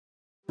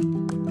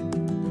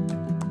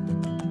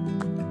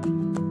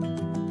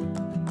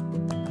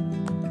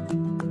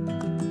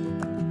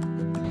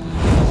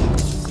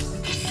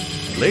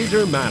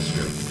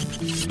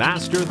LaserMaster.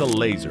 Master the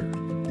laser.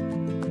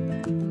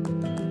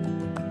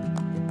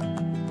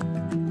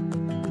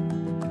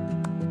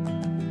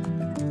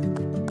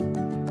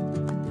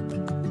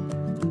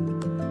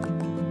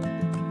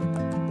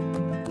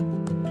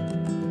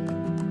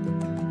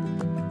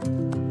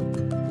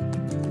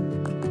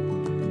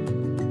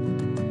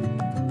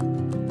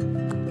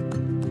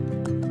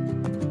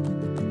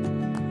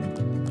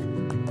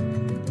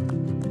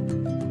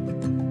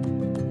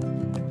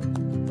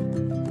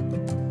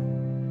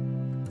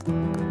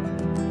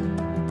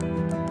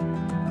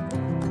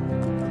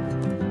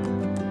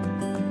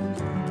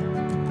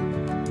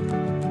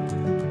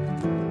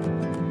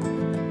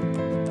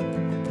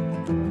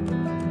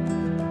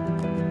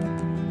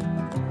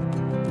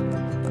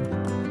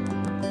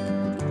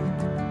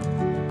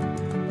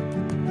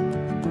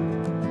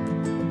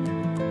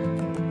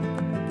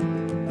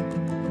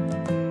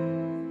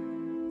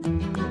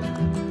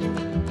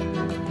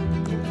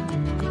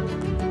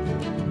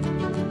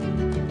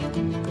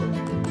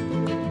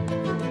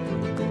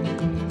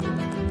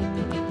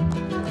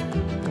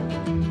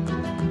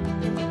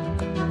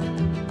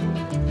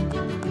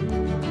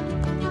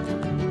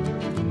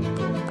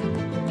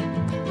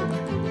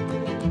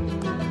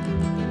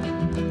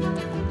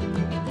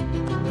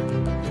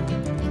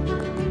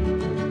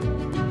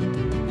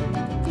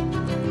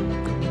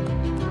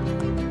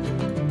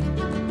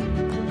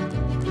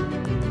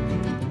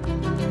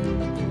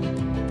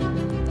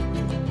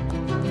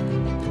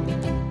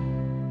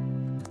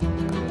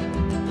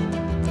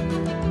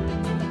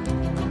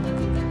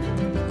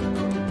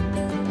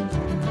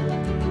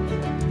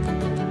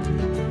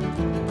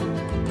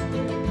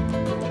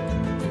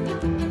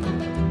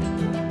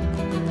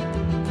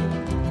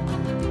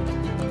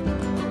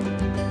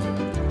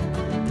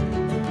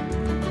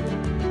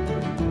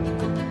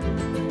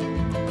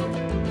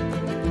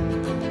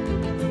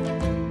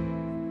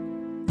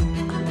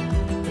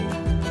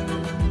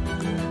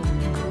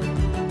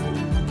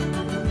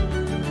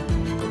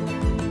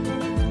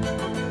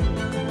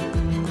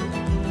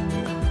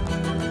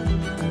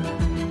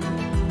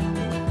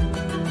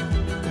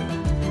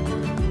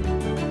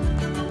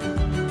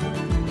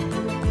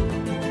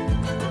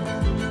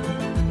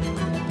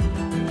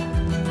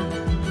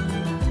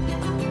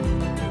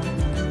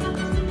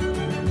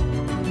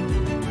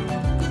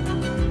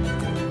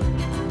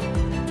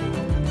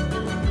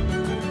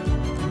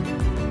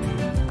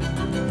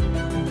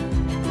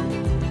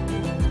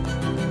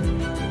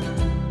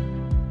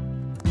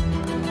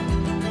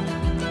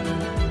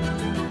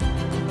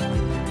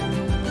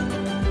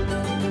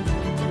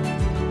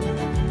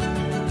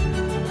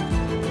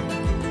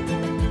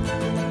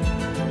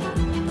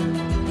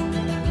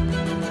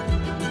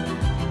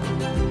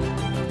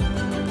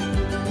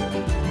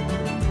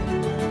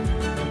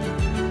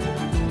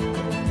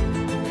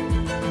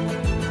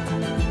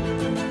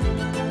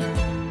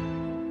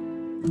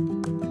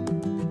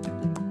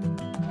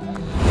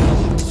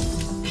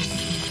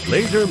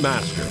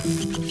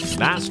 LaserMaster.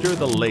 Master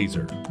the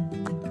laser.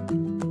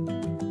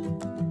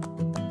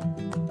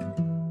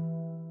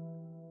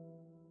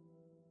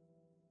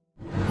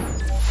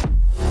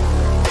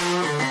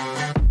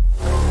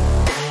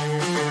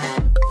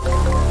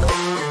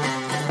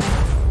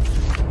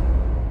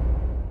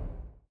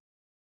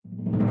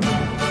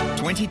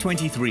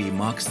 "2023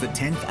 marks the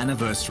 10th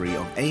anniversary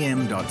of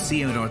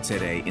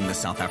am.co.za in the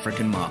South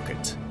African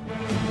market.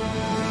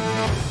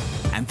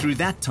 And through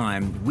that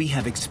time, we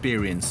have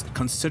experienced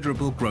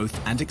considerable growth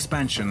and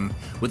expansion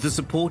with the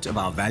support of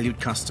our valued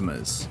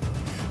customers.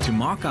 To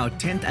mark our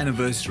 10th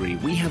anniversary,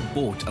 we have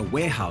bought a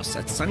warehouse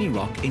at Sunny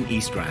Rock in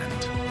East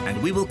Rand,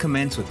 and we will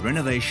commence with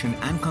renovation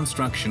and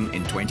construction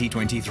in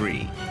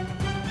 2023.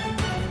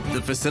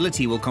 The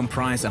facility will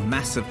comprise a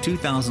massive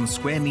 2,000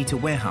 square meter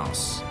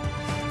warehouse,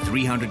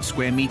 300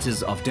 square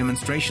meters of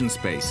demonstration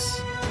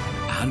space,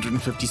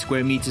 150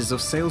 square meters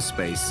of sales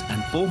space,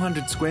 and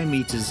 400 square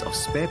meters of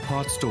spare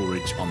parts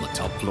storage on the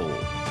top floor.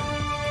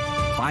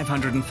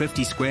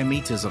 550 square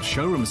meters of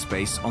showroom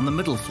space on the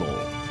middle floor.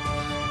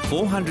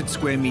 400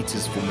 square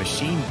meters for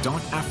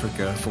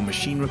Machine.Africa for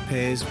machine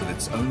repairs with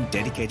its own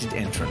dedicated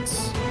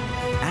entrance.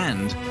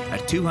 And a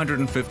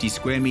 250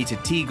 square meter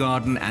tea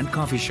garden and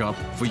coffee shop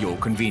for your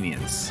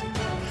convenience.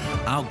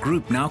 Our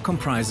group now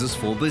comprises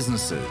 4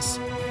 businesses.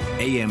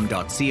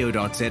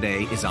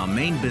 am.co.za is our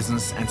main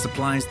business and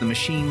supplies the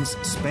machines,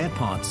 spare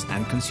parts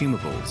and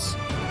consumables.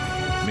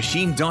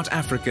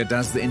 Machine.Africa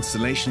does the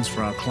installations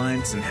for our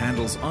clients and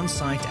handles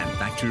on-site and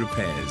factory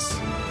repairs.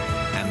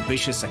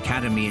 Ambitious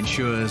Academy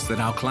ensures that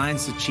our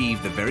clients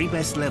achieve the very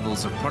best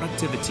levels of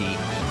productivity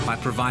by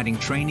providing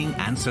training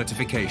and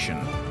certification.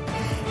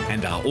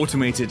 And our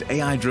automated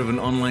AI-driven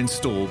online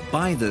store,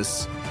 Buy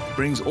This,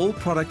 brings all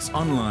products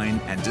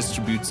online and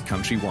distributes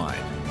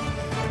countrywide.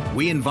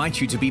 We invite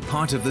you to be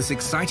part of this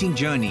exciting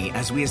journey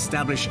as we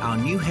establish our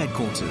new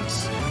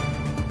headquarters.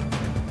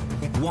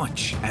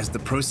 Watch as the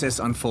process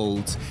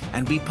unfolds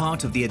and be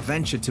part of the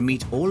adventure to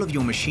meet all of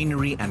your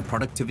machinery and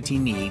productivity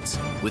needs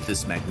with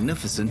this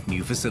magnificent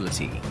new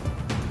facility.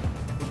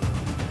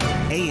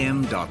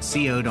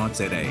 am.co.za.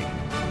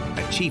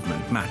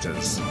 Achievement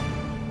matters.